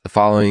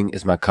following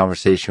is my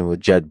conversation with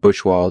Jed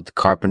Buchwald,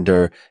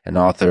 carpenter and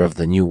author of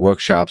the new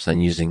workshops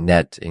on using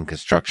Nett in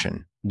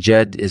construction.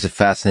 Jed is a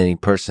fascinating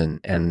person,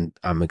 and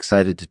I'm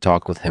excited to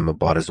talk with him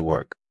about his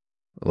work.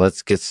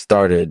 Let's get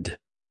started.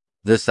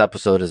 This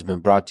episode has been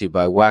brought to you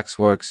by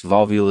Waxworks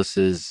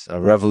Volvuluses,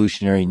 a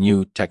revolutionary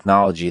new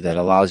technology that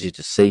allows you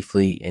to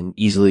safely and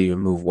easily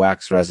remove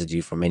wax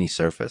residue from any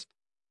surface.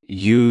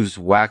 Use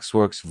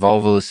Waxworks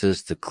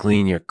Volvuluses to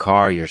clean your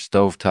car, your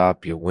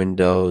stovetop, your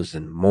windows,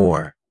 and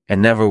more. And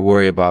never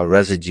worry about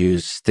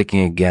residues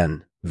sticking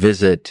again.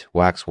 Visit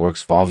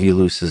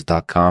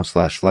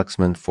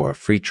waxworksvolvuluses.com/Lexman for a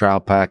free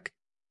trial pack.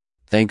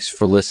 Thanks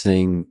for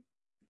listening.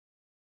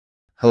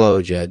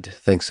 Hello, Jed.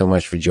 Thanks so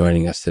much for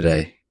joining us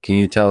today. Can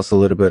you tell us a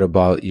little bit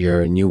about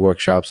your new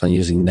workshops on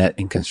using Nett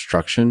in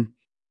construction?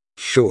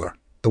 Sure.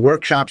 The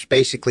workshops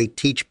basically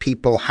teach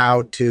people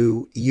how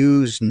to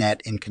use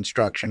Nett in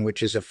construction,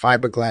 which is a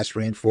fiberglass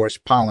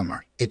reinforced polymer.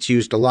 It's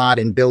used a lot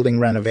in building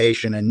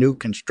renovation and new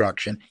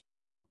construction.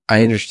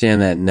 I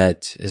understand that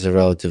Nett is a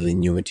relatively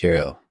new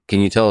material.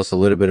 Can you tell us a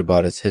little bit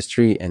about its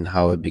history and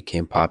how it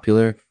became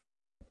popular?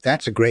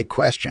 That's a great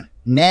question.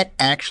 Nett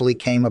actually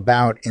came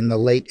about in the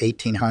late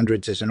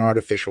 1800s as an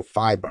artificial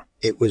fiber.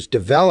 It was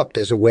developed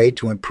as a way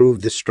to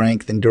improve the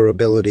strength and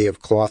durability of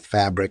cloth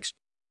fabrics.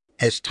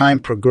 As time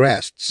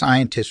progressed,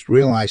 scientists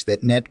realized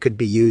that Nett could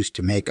be used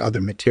to make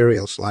other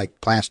materials like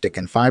plastic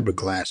and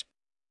fiberglass.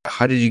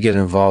 How did you get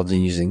involved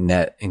in using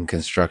Nett in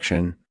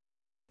construction?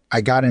 I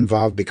got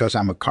involved because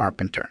I'm a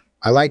carpenter.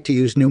 I like to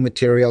use new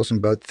materials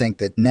and both think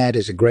that Nett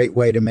is a great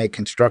way to make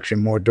construction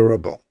more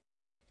durable.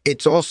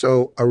 It's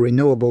also a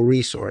renewable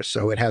resource,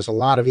 so it has a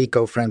lot of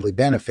eco-friendly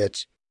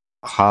benefits.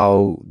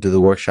 How do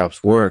the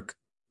workshops work?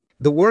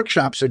 The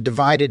workshops are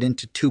divided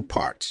into two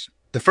parts.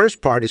 The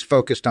first part is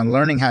focused on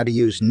learning how to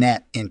use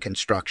Nett in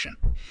construction.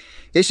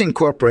 This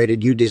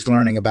incorporated UD's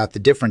learning about the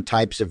different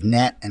types of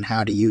Nett and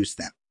how to use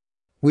them.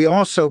 We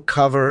also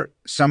cover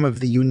some of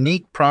the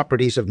unique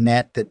properties of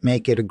Nett that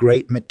make it a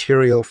great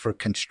material for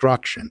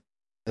construction.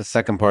 The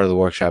second part of the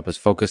workshop is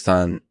focused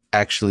on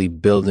actually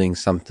building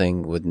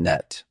something with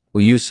Nett.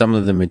 We use some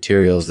of the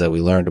materials that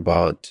we learned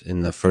about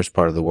in the first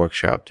part of the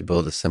workshop to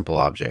build a simple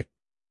object.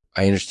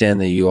 I understand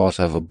that you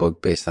also have a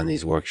book based on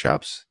these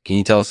workshops. Can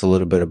you tell us a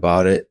little bit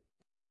about it?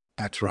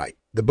 That's right.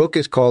 The book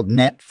is called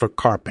Nett for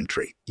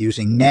Carpentry,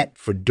 Using Nett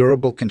for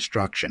Durable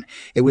Construction.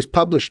 It was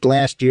published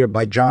last year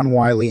by John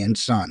Wiley &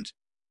 Sons.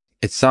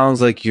 It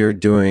sounds like you're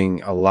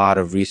doing a lot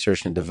of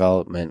research and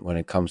development when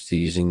it comes to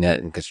using Nett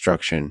in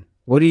construction.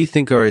 What do you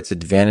think are its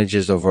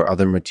advantages over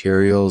other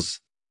materials?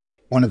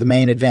 One of the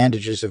main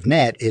advantages of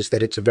Nett is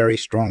that it's a very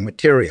strong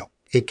material.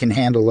 It can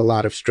handle a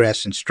lot of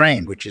stress and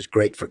strain, which is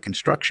great for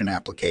construction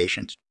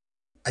applications.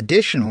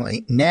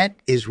 Additionally, Nett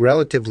is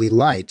relatively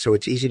light, so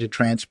it's easy to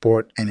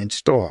transport and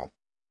install.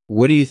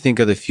 What do you think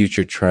are the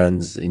future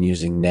trends in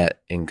using Nett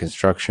in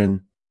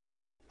construction?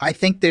 I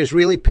think there's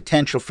really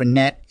potential for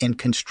Nett in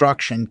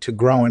construction to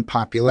grow in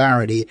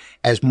popularity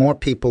as more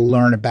people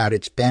learn about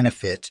its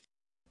benefits.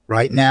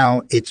 Right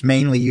now, it's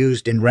mainly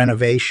used in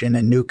renovation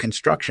and new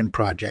construction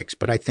projects,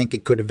 but I think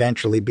it could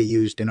eventually be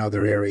used in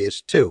other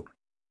areas too.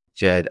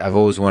 Jed, I've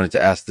always wanted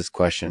to ask this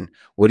question.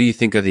 What do you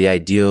think are the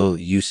ideal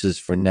uses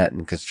for Nett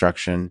in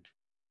construction?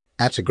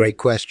 That's a great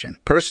question.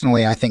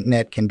 Personally, I think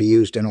Nett can be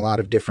used in a lot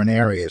of different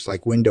areas,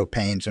 like window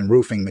panes and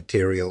roofing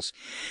materials.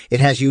 It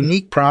has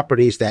unique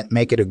properties that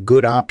make it a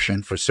good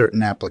option for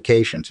certain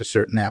applications,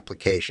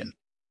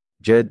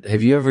 Jed,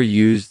 have you ever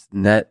used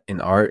Nett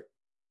in art?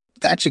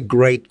 That's a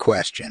great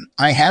question.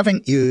 I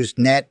haven't used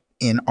Nett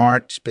in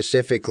art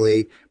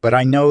specifically, but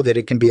I know that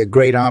it can be a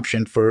great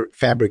option for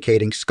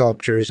fabricating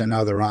sculptures and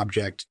other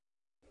objects.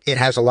 It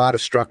has a lot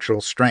of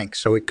structural strength,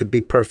 so it could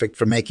be perfect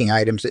for making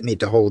items that need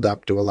to hold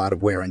up to a lot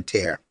of wear and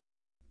tear.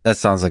 That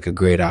sounds like a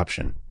great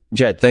option.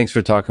 Jed, thanks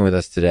for talking with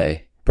us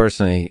today.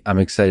 Personally, I'm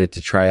excited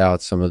to try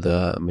out some of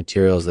the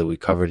materials that we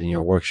covered in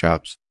your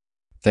workshops.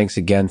 Thanks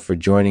again for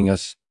joining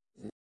us.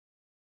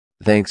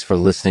 Thanks for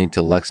listening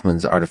to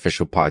Lexman's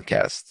Artificial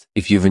Podcast.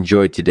 If you've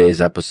enjoyed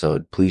today's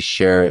episode, please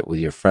share it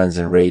with your friends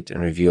and rate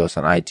and review us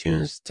on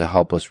iTunes to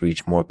help us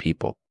reach more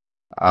people.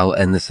 I'll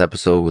end this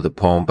episode with a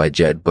poem by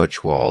Jed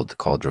Buchwald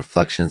called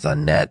Reflections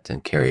on Nett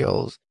and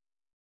Carioles.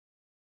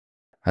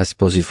 I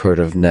suppose you've heard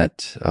of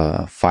Nett,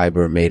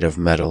 fiber made of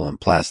metal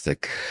and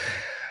plastic.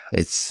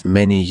 Its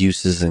many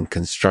uses in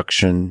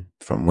construction,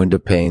 from window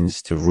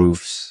panes to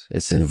roofs.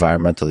 It's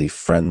environmentally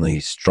friendly,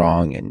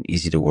 strong, and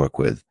easy to work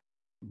with.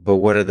 But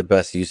what are the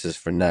best uses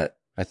for Nett?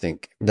 I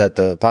think that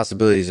the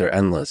possibilities are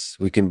endless.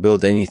 We can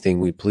build anything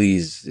we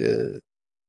please